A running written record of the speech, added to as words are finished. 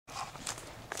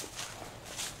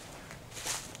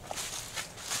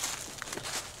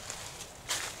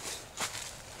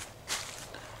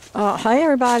Hey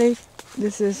everybody,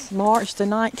 this is March the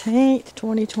 19th,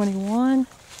 2021.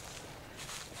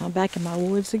 I'm back in my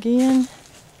woods again,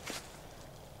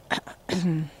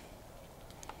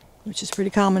 which is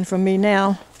pretty common for me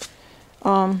now.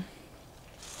 I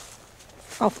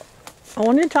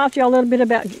wanted to talk to you a little bit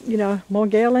about,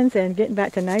 Morgellons and getting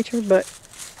back to nature, but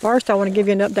first I want to give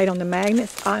you an update on the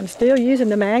magnets. I'm still using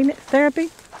the magnet therapy,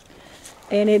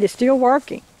 and it is still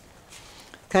working.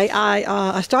 Okay,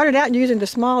 I started out using the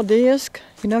small disc,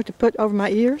 to put over my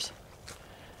ears,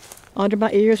 under my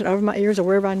ears and over my ears or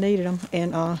wherever I needed them.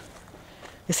 And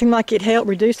it seemed like it helped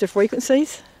reduce the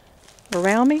frequencies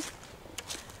around me.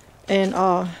 And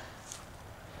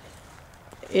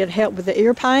it helped with the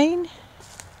ear pain.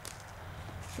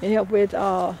 It helped with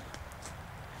the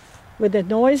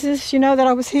noises, that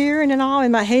I was hearing and all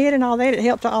in my head and all that. It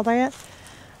helped all that.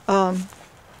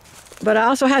 But I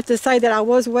also have to say that I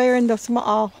was wearing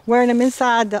wearing them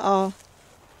inside on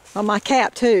my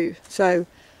cap too. So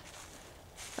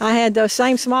I had those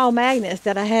same small magnets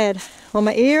that I had on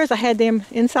my ears. I had them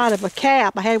inside of a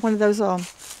cap. I had one of those,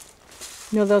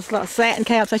 those like satin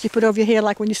caps that you put over your head,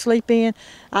 like when you sleep in.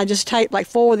 I just taped like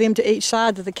 4 of them to each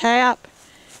side of the cap,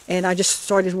 and I just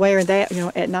started wearing that,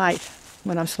 at night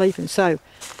when I'm sleeping. So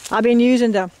I've been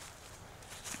using the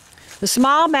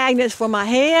small magnets for my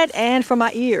head and for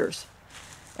my ears.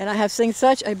 And I have seen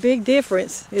such a big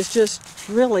difference. It's just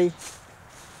really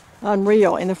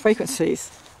unreal in the frequencies.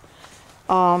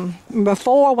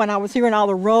 Before, when I was hearing all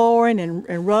the roaring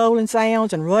and rolling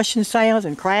sounds and rushing sounds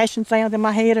and crashing sounds in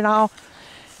my head and all,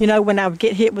 when I would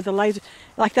get hit with the lasers,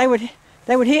 like they would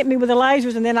hit me with the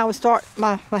lasers, and then I would start,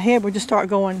 my head would just start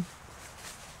going,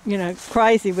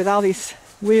 crazy with all these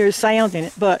weird sounds in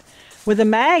it. But with the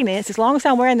magnets, as long as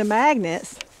I'm wearing the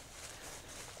magnets,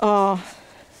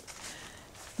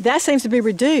 that seems to be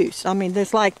reduced. I mean,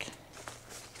 there's like,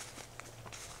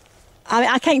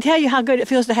 I can't tell you how good it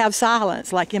feels to have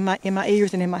silence, like in my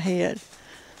ears and in my head.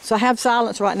 So I have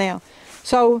silence right now.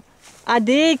 So I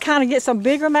did kind of get some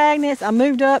bigger magnets. I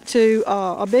moved up to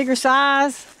a bigger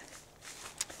size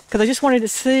because I just wanted to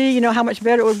see, how much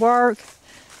better it would work.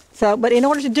 So, but in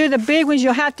order to do the big ones,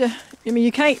 you'll have to,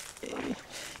 you can't,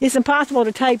 it's impossible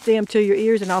to tape them to your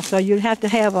ears, and also you'd have to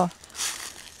have a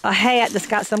hat that's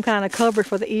got some kind of cover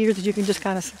for the ears that you can just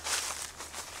kind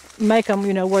of make them,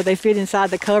 where they fit inside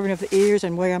the covering of the ears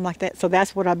and wear them like that. So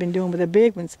that's what I've been doing with the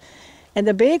big ones. And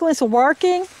the big ones are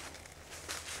working.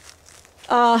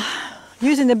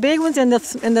 Using the big ones and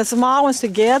the small ones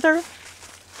together,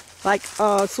 like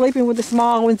sleeping with the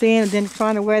small ones in and then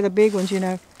trying to wear the big ones,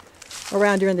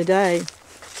 around during the day,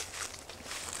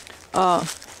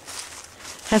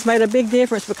 has made a big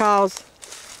difference, because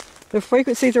the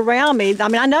frequencies around me,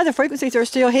 I know the frequencies are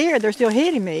still here, they're still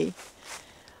hitting me.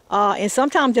 And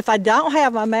sometimes if I don't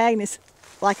have my magnets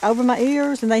like over my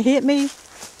ears and they hit me,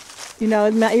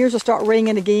 my ears will start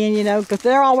ringing again, because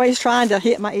they're always trying to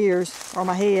hit my ears or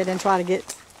my head and try to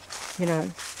get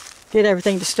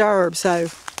everything disturbed. So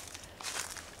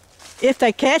if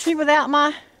they catch me without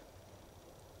my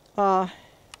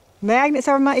magnets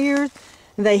over my ears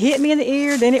and they hit me in the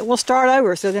ear, then it will start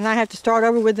over. So then I have to start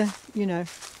over with the,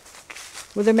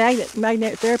 with the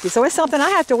magnetic therapy. So it's something I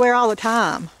have to wear all the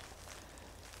time,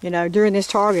 during this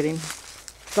targeting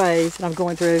phase that I'm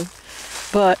going through.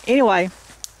 But anyway,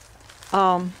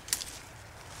 let's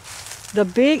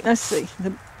see,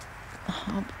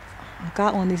 I've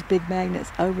got one of these big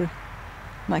magnets over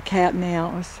my cap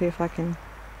now. Let's see if I can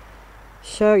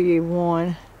show you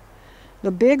one.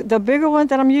 The bigger ones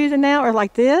that I'm using now are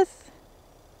like this.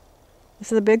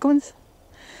 These are the big ones.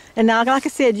 And now, like I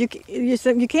said, you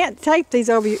can't tape these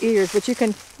over your ears, but you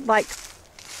can like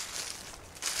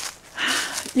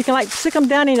stick them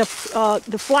down in the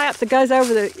flap that goes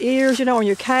over the ears, on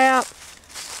your cap.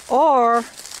 Or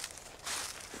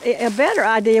a better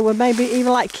idea would maybe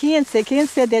even like Ken said. Ken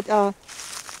said that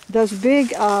those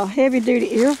big heavy-duty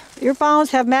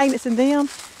earphones have magnets in them,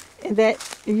 and that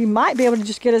you might be able to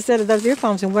just get a set of those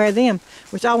earphones and wear them,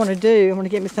 which I want to do. I want to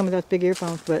get me some of those big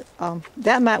earphones, but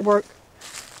that might work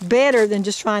better than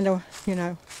just trying to,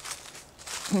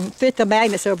 fit the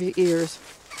magnets over your ears.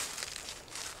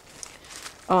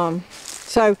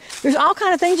 So there's all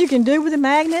kind of things you can do with the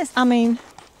magnets. I mean,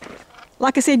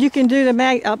 like I said, you can do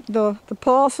the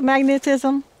pulse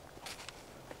magnetism.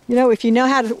 If you know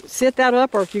how to set that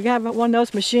up, or if you have one of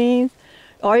those machines,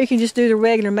 or you can just do the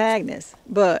regular magnets.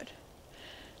 But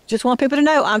just want people to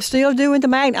know I'm still doing the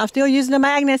magnet. I'm still using the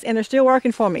magnets, and they're still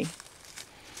working for me.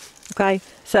 Okay,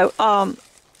 so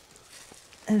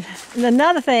and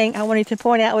another thing I wanted to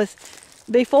point out was,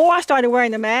 before I started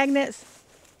wearing the magnets,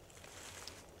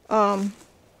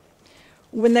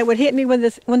 when they would hit me with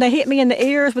this, when they hit me in the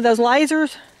ears with those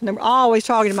lasers, they were always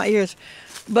targeting my ears.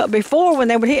 But before, when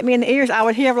they would hit me in the ears, I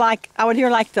would hear like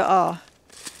the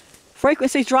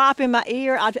frequencies drop in my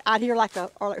ear. I'd hear like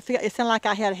it sounded like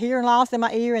I had a hearing loss in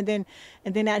my ear, and then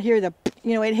I'd hear the,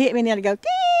 you know, it hit me, and then it'd go,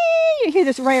 dee! You hear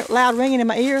this loud ringing in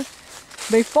my ear.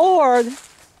 Before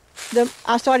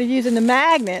I started using the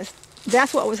magnets,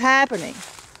 that's what was happening.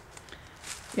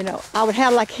 You know, I would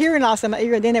have like hearing loss in my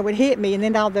ear, and then it would hit me, and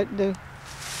then all the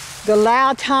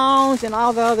loud tones and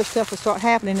all the other stuff would start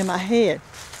happening in my head.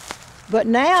 But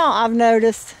now I've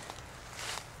noticed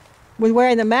with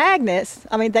wearing the magnets,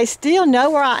 I mean, they still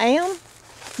know where I am.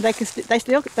 They can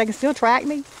still track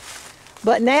me.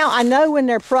 But now I know when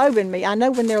they're probing me. I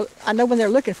know when they're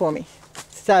looking for me.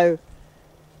 So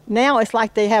now it's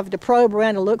like they have the probe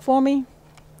around to look for me.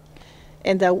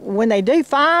 And when they do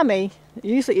find me,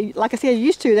 usually, like I said,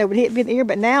 used to, they would hit me in the ear.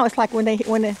 But now it's like when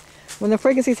the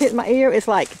frequencies hit my ear, it's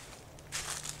like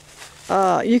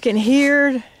you can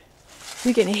hear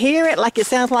it, like it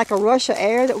sounds like a rush of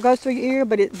air that goes through your ear,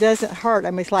 but it doesn't hurt.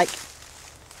 I mean, it's like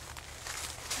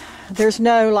there's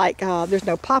no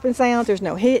popping sounds, there's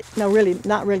no hit, not really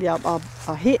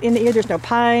a hit in the ear. There's no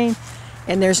pain,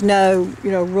 and there's no,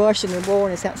 you know, rushing and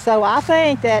roaring and sound. So I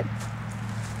think that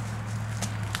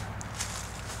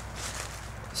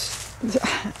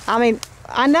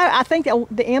I think that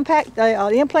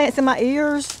the implants in my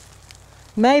ears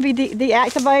may be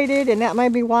deactivated, and that may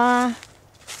be why,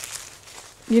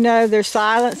 you know, there's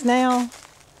silence now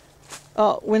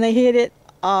when they hit it.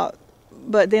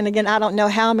 But then again, I don't know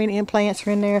how many implants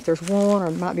are in there, if there's one or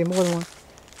it might be more than one.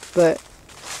 But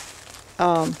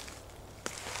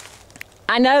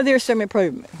I know there's some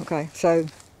improvement, okay? So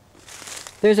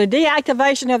there's a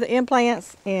deactivation of the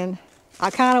implants, and I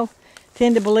kind of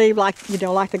tend to believe, like, you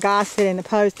know, like the guy said in the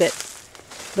post, that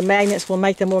the magnets will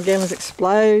make the Morgellons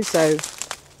explode. So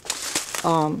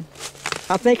I'm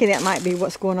thinking that might be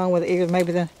what's going on with the ears.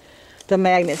 Maybe the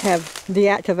magnets have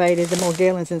deactivated the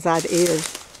Morgellons inside the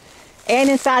ears and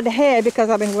inside the head, because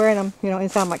I've been wearing them, you know,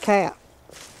 inside my cap.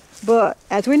 But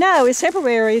as we know, it's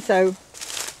temporary, so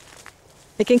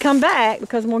it can come back,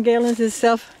 because Morgellons is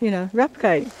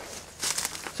replicating.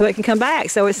 So it can come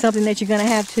back. So it's something that you're going to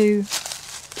have to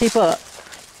keep up.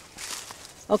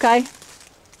 Okay?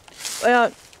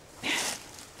 Well,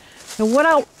 and what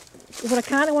I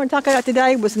kind of want to talk about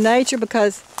today was nature,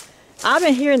 because I've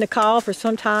been hearing the call for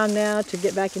some time now to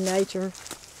get back in nature.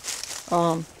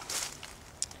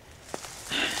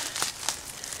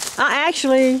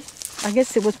 I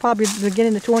guess it was probably the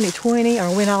beginning of 2020,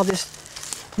 or when all this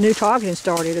new targeting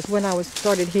started, is when I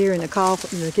started hearing the call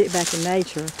to get back in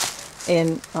nature.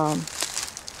 And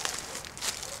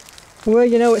well,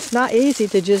 you know, it's not easy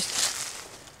to just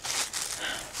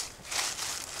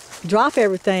drop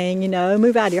everything, you know,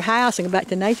 move out of your house and go back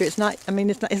to nature. It's not, I mean,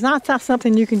 it's not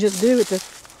something you can just do at the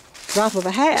drop of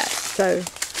a hat. So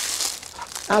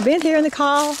I've been hearing the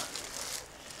call,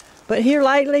 but here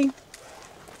lately,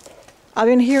 I've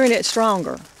been hearing it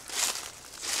stronger.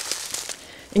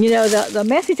 And you know, the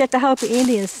message that the Hopi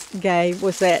Indians gave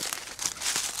was that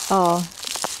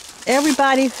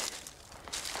everybody's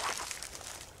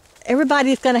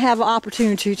going to have an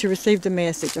opportunity to receive the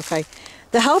message, okay?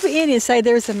 The Hopi Indians say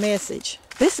there's a message.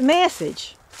 This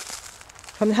message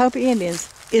from the Hopi Indians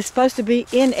is supposed to be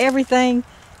in everything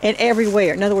and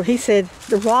everywhere. In other words, he said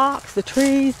the rocks, the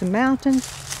trees, the mountains,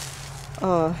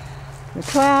 the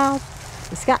clouds,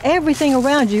 the sky, everything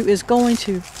around you is going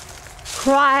to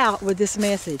cry out with this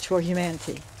message for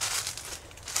humanity.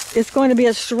 It's going to be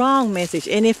a strong message.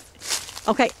 And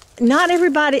not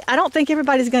everybody, I don't think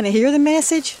everybody's going to hear the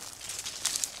message,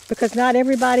 because not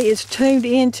everybody is tuned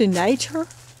into nature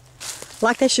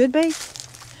like they should be.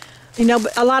 You know,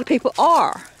 but a lot of people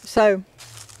are. So,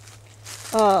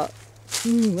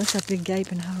 what's that big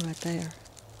gaping hole right there?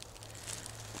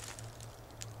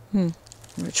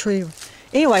 Retriever.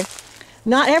 Anyway,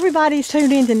 not everybody's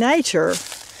tuned into nature,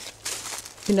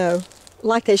 you know,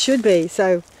 like they should be.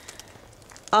 So,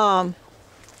 the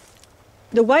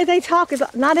way they talk is,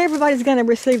 not everybody's going to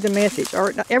receive the message,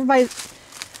 or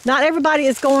not everybody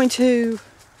is going to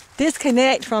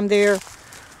disconnect from their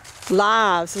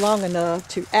lives long enough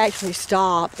to actually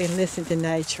stop and listen to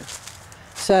nature.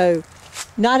 So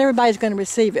not everybody's going to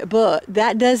receive it, but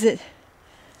that doesn't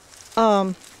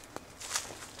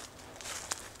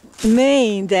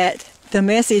mean that the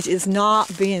message is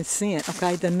not being sent,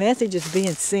 okay? The message is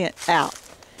being sent out.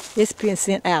 It's being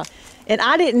sent out. And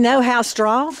I didn't know how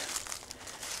strong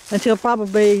until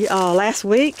probably last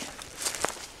week.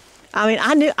 I mean,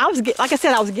 I knew, like I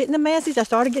said, I was getting the message. I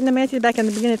started getting the message back in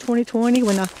the beginning of 2020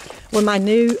 when my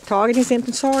new targeting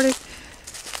symptoms started.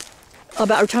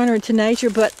 about returning to nature,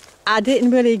 but I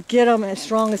didn't really get them as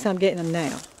strong as I'm getting them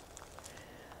now.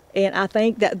 And I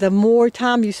think that the more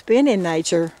time you spend in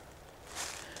nature,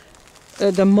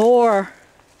 the more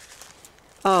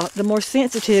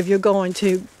sensitive you're going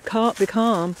to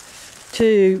become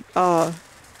to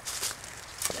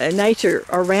nature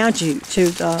around you, to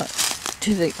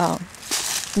the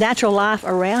natural life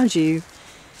around you,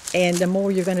 and the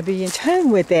more you're going to be in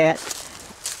tune with that,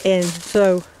 and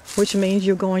so, which means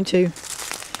you're going to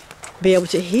be able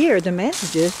to hear the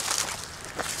messages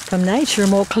from nature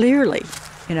more clearly,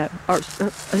 you know, or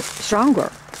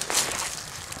stronger.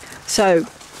 So,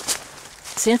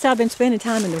 since I've been spending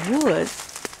time in the woods,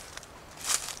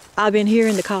 I've been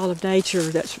hearing the call of nature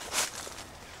that's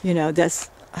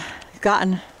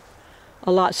gotten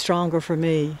a lot stronger for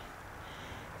me.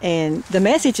 And the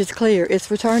message is clear. It's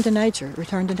return to nature,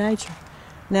 return to nature.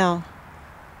 Now,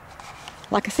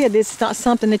 like I said, this is not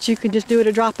something that you can just do at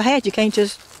a drop of a hat. You can't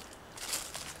just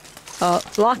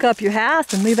lock up your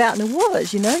house and move out in the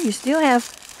woods, you know. You still have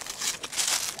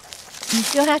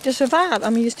to survive.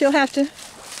 I mean, you still have to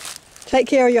take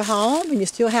care of your home, and you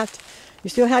still have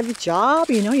your job,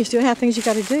 you know, you still have things you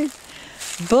got to do.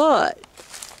 But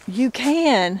you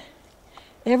can,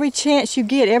 every chance you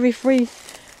get, every free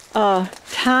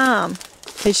time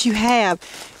that you have,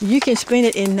 you can spend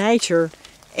it in nature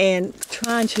and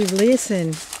trying to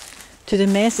listen to the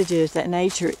messages that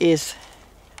nature is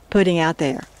putting out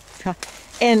there.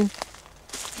 And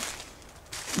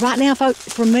right now, folks,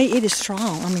 for me, it is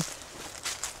strong. I mean,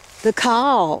 the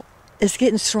call is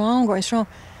getting stronger and stronger.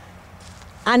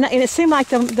 And it seemed like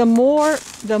the more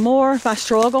I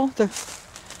struggle, the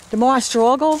more I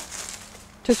struggle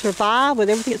to survive with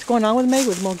everything that's going on with me,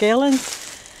 with Morgellons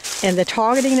and the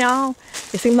targeting and all.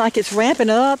 It seems like it's ramping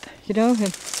up, you know,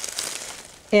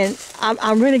 and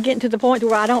I'm really getting to the point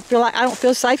where I don't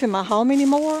feel safe in my home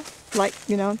anymore. Like,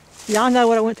 you know, y'all know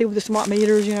what I went through with the smart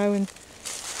meters, you know, and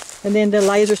then the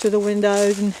lasers through the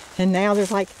windows, and now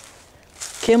there's like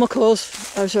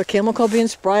chemicals. There's a chemical being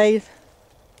sprayed.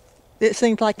 It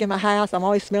seems like in my house, I'm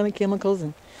always smelling chemicals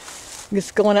and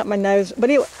it's going up my nose.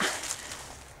 But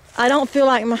I don't feel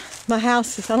like my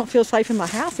house, I don't feel safe in my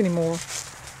house anymore.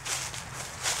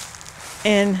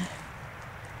 And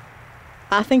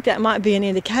I think that might be an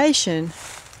indication,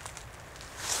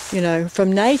 you know,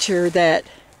 from nature that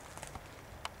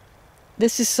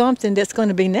this is something that's going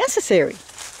to be necessary.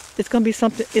 It's going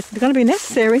to be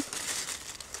necessary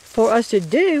for us to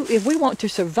do if we want to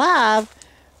survive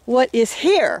what is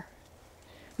here.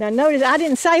 Now notice, I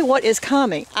didn't say what is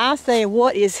coming. I say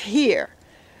what is here.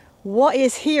 What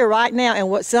is here right now and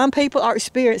what some people are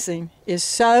experiencing is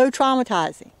so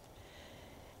traumatizing.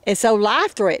 It's so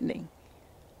life-threatening.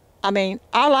 I mean,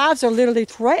 our lives are literally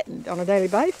threatened on a daily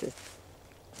basis.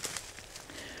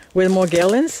 With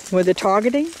Morgellons, with the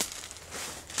targeting,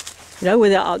 you know,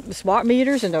 with the smart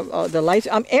meters and the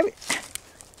laser.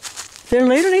 They're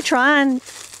literally trying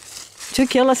to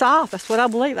kill us off. That's what I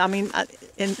believe. I mean,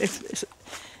 and it's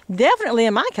definitely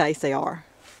in my case they are.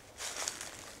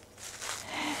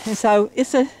 And so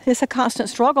it's a constant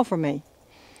struggle for me.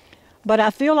 But I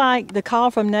feel like the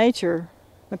call from nature,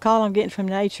 the call I'm getting from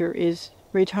nature is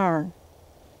return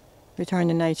to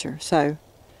nature. So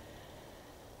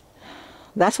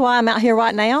that's why I'm out here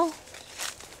right now.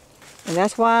 And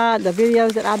that's why the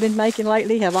videos that I've been making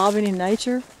lately have all been in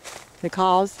nature,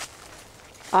 because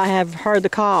I have heard the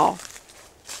call.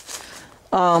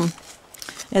 And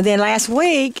then last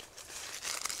week,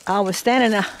 I was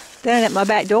standing at my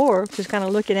back door, just kind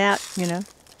of looking out, you know,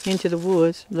 into the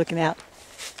woods, looking out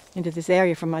into this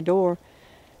area from my door,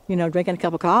 you know, drinking a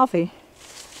cup of coffee.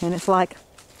 And it's like,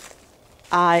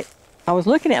 I was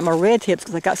looking at my red tips,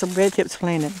 because I got some red tips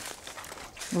planted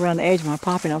around the edge of my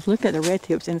property, and I was looking at the red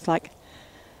tips, and it's like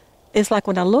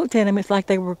when I looked at them, it's like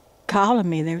they were calling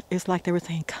me. It's like they were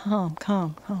saying, come,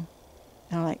 come, come.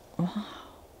 And I'm like, wow.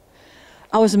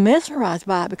 I was mesmerized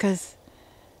by it, because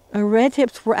the red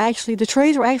tips were actually, the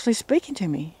trees were actually speaking to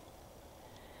me.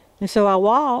 And so I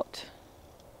walked.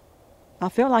 I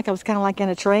felt like I was kind of like in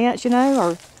a trance, you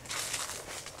know, or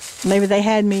maybe they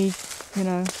had me, you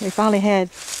know, they finally had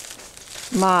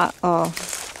my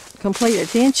complete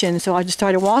attention. So I just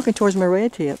started walking towards my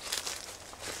red tips.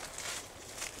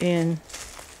 And,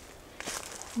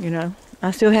 you know,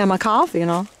 I still had my coffee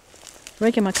and all,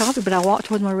 drinking my coffee, but I walked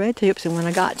towards my red tips, and when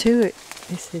I got to it,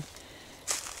 it said,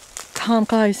 come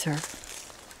closer.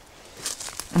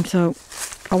 And so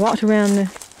I walked around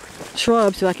the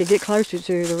shrubs so I could get closer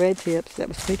to the red tips that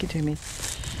was speaking to me.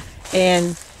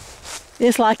 And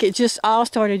it's like it just all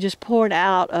started just pouring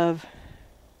out of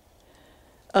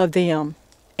them,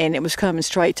 and it was coming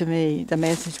straight to me. The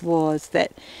message was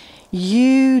that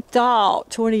You thought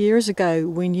 20 years ago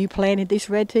when you planted these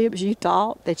red tips, you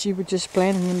thought that you were just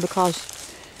planting them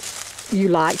because you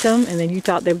liked them and then you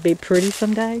thought they would be pretty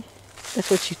someday.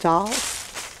 That's what you thought.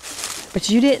 But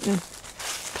you didn't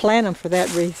plant them for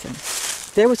that reason.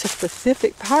 There was a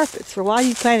specific purpose for why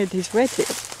you planted these red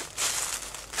tips.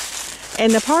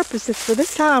 And the purpose is for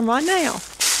this time right now.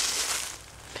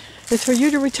 It's for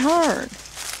you to return.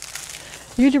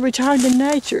 You to return to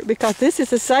nature because this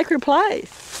is a sacred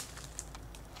place.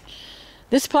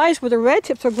 This place where the red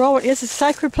tips are growing is a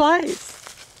sacred place.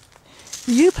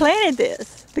 You planted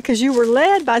this because you were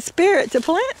led by Spirit to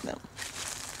plant them.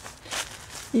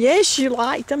 Yes, you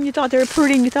liked them. You thought they were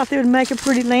pretty and you thought they would make a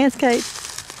pretty landscape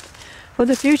for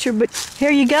the future. But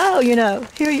here you go, you know.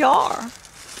 Here you are.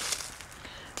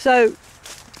 So,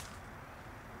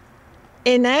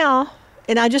 and now,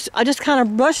 and I just kind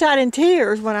of burst out in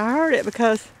tears when I heard it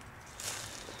because,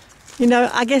 you know,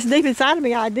 I guess deep inside of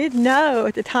me, I did know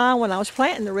at the time when I was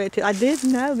planting the red tip, I did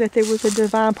know that there was a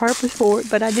divine purpose for it,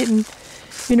 but I didn't,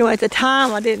 you know, at the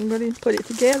time, I didn't really put it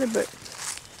together, but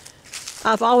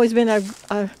I've always been a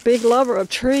big lover of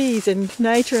trees and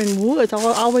nature and woods. I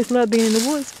always loved being in the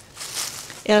woods.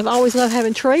 And I've always loved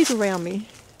having trees around me,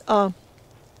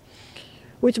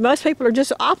 which most people are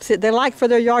just opposite. They like for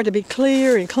their yard to be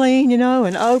clear and clean, you know,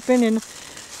 and open, and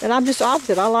I'm just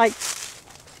opposite. I like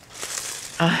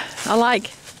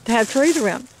to have trees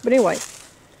around. But anyway,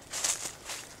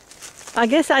 I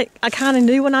guess I kind of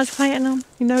knew when I was planting them,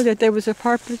 you know, that there was a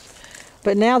purpose.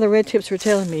 But now the red tips were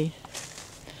telling me,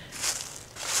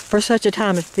 for such a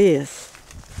time as this.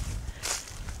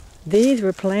 These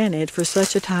were planted for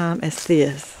such a time as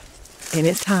this. And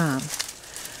it's time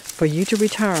for you to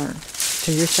return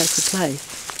to your sacred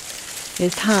place.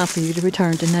 It's time for you to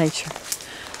return to nature.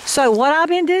 So what I've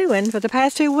been doing for the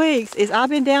past 2 weeks is I've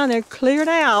been down there clearing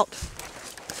out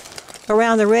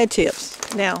around the red tips.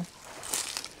 Now,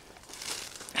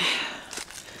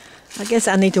 I guess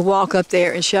I need to walk up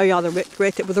there and show y'all the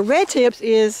red tips. Well, the red tips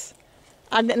is,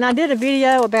 I did a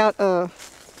video about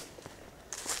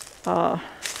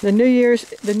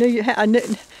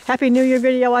Happy New Year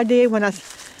video I did when I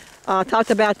talked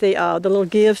about the little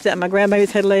gifts that my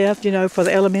grandbabies had left, you know, for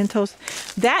the elementals.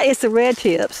 That is the red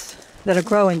tips that are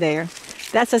growing there.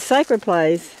 That's a sacred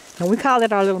place, and we call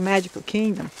it our little magical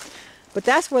kingdom. But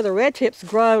that's where the red tips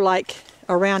grow, like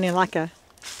around in like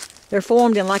they're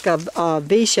formed in like a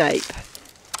V shape.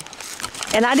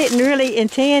 And I didn't really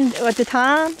intend at the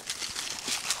time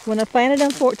when I planted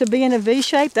them for it to be in a V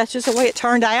shape. That's just the way it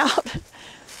turned out.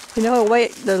 You know, the way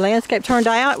the landscape turned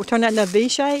out, it turned out in a V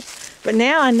shape. But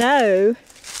now I know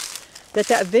that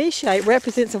that V shape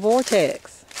represents a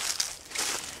vortex.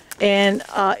 And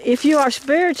if you are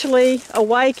spiritually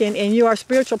awakened and you are a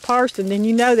spiritual person, then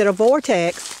you know that a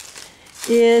vortex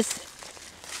is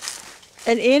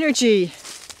an energy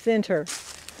center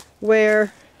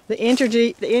where the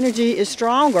energy is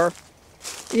stronger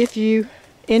if you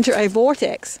enter a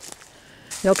vortex.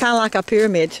 You know, kind of like a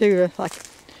pyramid too. Like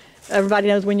everybody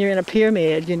knows when you're in a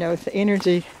pyramid, you know, the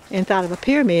energy inside of a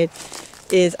pyramid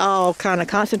is all kind of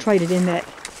concentrated in that,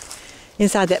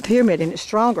 inside that pyramid, and it's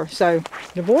stronger. So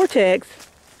the vortex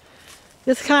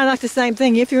is kind of like the same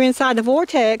thing. If you're inside the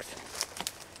vortex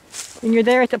and you're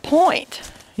there at the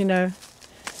point, you know,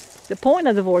 the point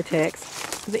of the vortex,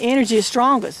 the energy is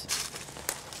strongest.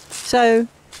 So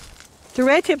the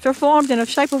red tips are formed in the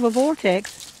shape of a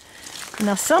vortex.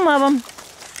 Now some of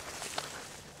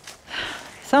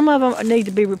them need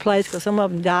to be replaced because some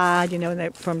of them died, you know,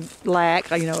 from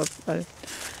lack, you know,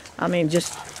 I mean,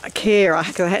 just care. I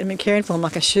hadn't been caring for them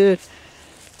like I should.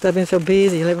 I've been so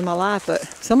busy living my life, but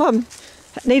some of them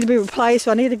need to be replaced,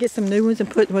 so I need to get some new ones and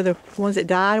put where the ones that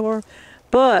died were.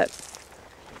 But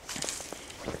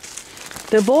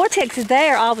the vortex is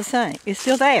there all the same. It's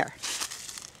still there.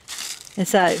 And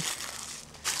so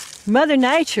Mother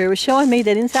Nature was showing me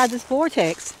that inside this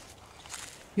vortex,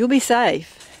 you'll be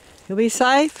safe. You'll be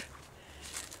safe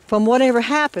from whatever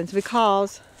happens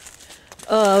because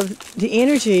of the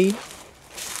energy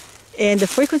and the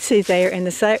frequencies there and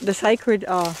the sacred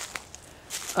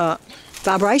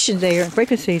vibrations there and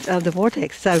frequencies of the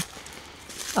vortex. So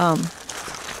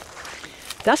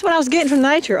that's what I was getting from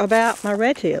nature about my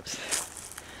red tips.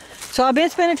 So I've been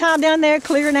spending time down there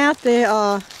clearing out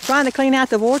the, trying to clean out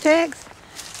the vortex,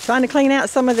 trying to clean out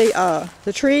some of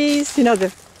the trees, you know,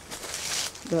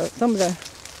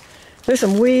 there's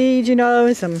some weeds, you know,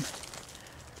 and some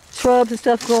shrubs and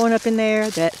stuff growing up in there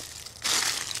that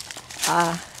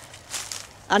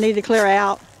I need to clear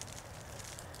out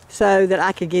so that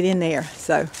I could get in there.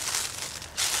 So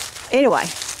anyway,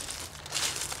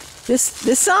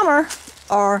 this summer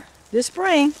or this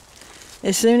spring,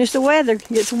 as soon as the weather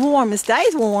gets warm and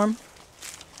stays warm,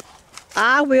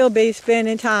 I will be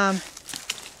spending time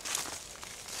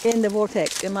in the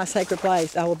vortex, in my sacred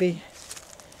place. I will be,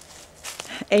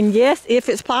 and yes, if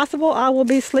it's possible, I will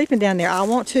be sleeping down there. I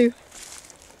want to.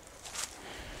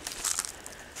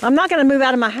 I'm not going to move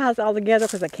out of my house altogether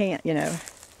because I can't, you know.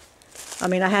 I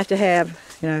mean, I have to have,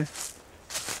 you know,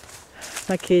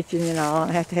 my kitchen and all.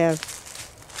 I have to have,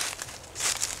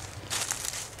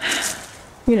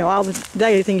 you know, all the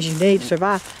daily things you need to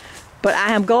survive. But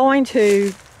I am going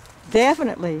to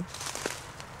definitely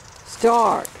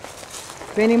start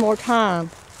spending more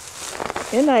time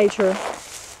in nature,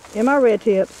 in my red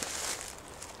tips,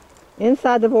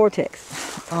 inside the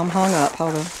vortex. I'm hung up,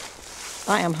 hold on.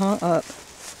 I am hung up.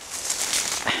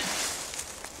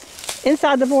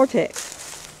 Inside the vortex.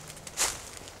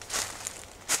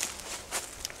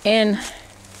 And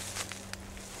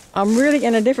I'm really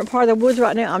in a different part of the woods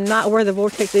right now. I'm not where the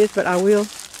vortex is, but I will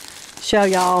show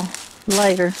y'all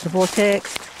later the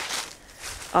vortex.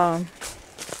 I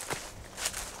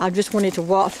just wanted to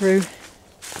walk through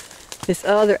this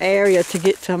other area to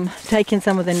get take in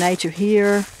some of the nature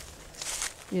here,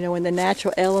 you know, in the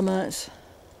natural elements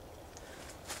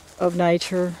of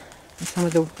nature, and some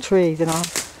of the trees and all.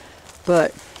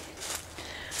 But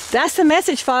that's the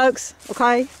message, folks,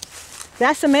 okay?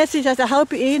 That's the message that the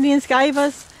Hopi Indians gave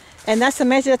us, and that's the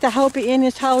message that the Hopi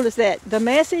Indians told us, that the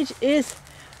message is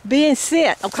being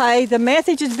sent, okay? The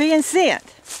message is being sent.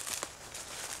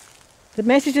 The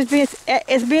message is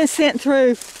being sent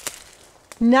through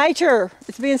nature.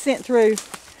 It's being sent through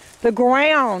the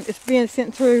ground. It's being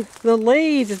sent through the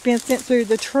leaves. It's being sent through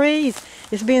the trees.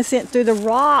 It's being sent through the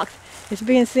rocks. It's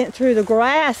being sent through the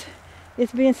grass.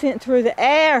 It's being sent through the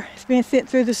air. It's being sent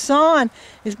through the sun.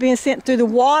 It's being sent through the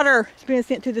water. It's being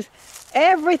sent through this.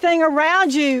 Everything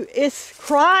around you is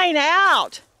crying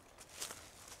out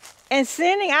and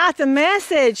sending out the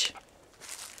message.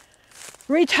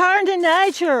 Return to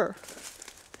nature.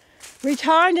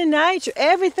 Return to nature.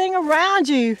 Everything around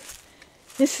you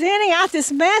is sending out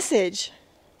this message.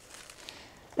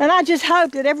 And I just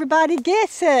hope that everybody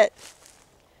gets it.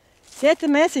 Get the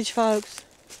message, folks.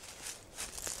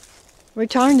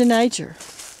 Return to nature.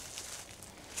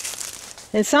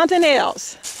 And something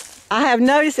else. I have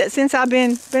noticed that since I've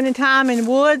been spending time in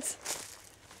woods,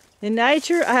 in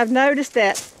nature, I have noticed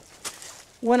that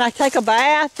when I take a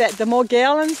bath, that the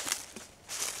Morgellons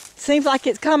seems like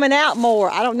it's coming out more.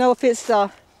 I don't know if it's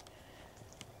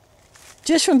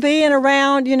just from being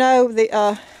around, you know,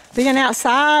 being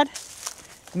outside,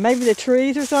 maybe the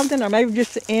trees or something, or maybe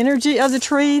just the energy of the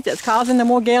trees that's causing the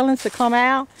Morgellons to come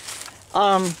out.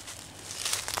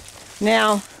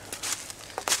 Now,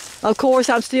 of course,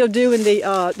 I'm still doing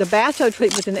the bathtub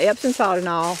treatments and the Epsom salt and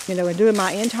all, you know, and doing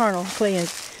my internal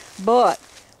cleanse. But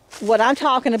what I'm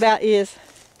talking about is,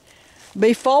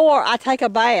 before I take a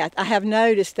bath, I have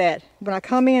noticed that when I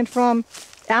come in from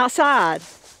outside,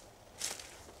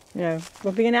 you know,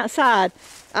 from being outside,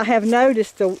 I have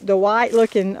noticed the white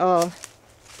looking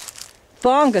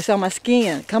fungus on my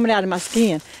skin, coming out of my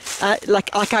skin. Like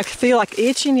I feel like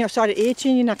itching, you know, started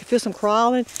itching, you know, I could feel some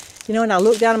crawling, you know, and I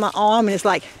look down at my arm and it's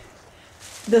like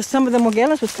some of the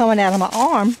Morgellons was coming out of my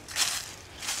arm.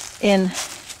 And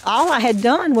all I had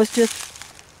done was just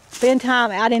spend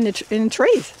time out in the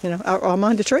trees, you know, or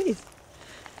among the trees.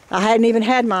 I hadn't even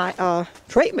had my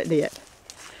treatment yet.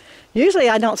 Usually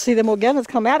I don't see the Morgellons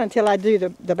come out until I do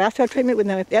the bathtub treatment with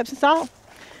the Epsom salt.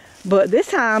 But this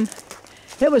time,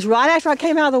 it was right after I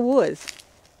came out of the woods.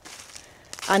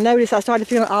 I noticed I started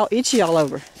feeling all itchy all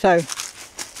over. So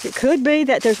it could be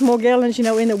that there's Morgellons, you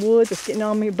know, in the woods that's getting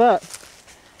on me, but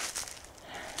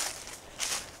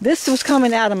this was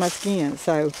coming out of my skin.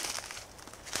 So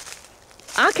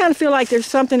I kind of feel like there's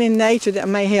something in nature that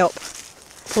may help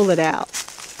pull it out.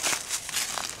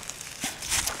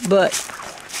 But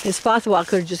it's possible I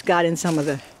could have just got in some of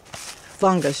the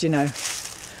fungus, you know,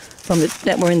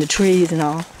 that were in the trees and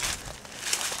all.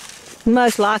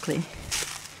 Most likely.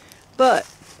 But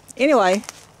anyway,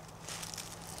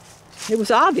 it was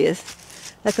obvious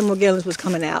that the Morgellons was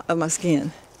coming out of my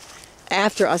skin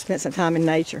after I spent some time in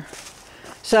nature.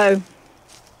 So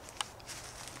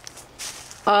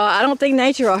I don't think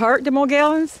nature will hurt the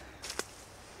Morgellons.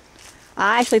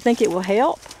 I actually think it will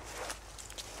help.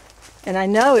 And I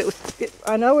know it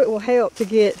will help to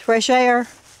get fresh air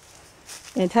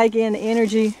and take in the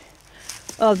energy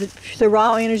of the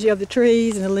raw energy of the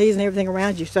trees and the leaves and everything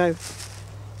around you. So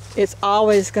it's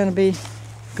always going to be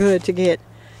good to get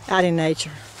out in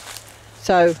nature.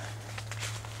 So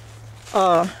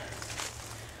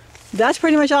that's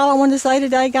pretty much all I wanted to say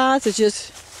today, guys. It's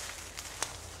just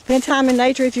spend time in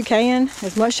nature if you can,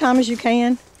 as much time as you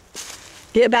can.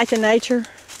 Get back to nature.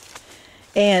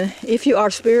 And if you are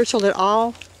spiritual at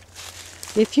all,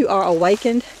 if you are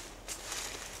awakened,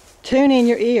 tune in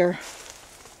your ear.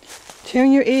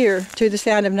 Tune your ear to the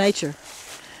sound of nature.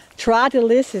 Try to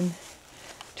listen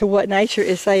to what nature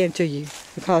is saying to you,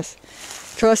 because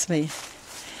trust me,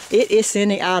 it is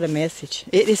sending out a message.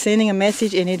 It is sending a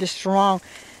message, and it is strong.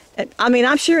 I mean,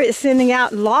 I'm sure it's sending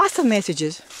out lots of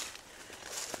messages,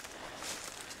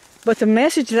 but the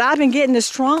message that I've been getting the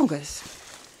strongest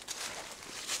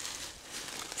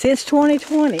since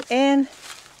 2020, and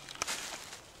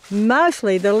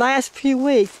mostly the last few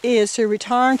weeks, is to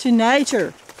return to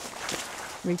nature.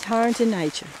 Return to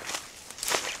nature.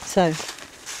 So,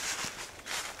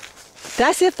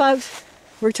 that's it, folks.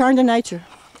 Return to nature.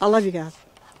 I love you guys.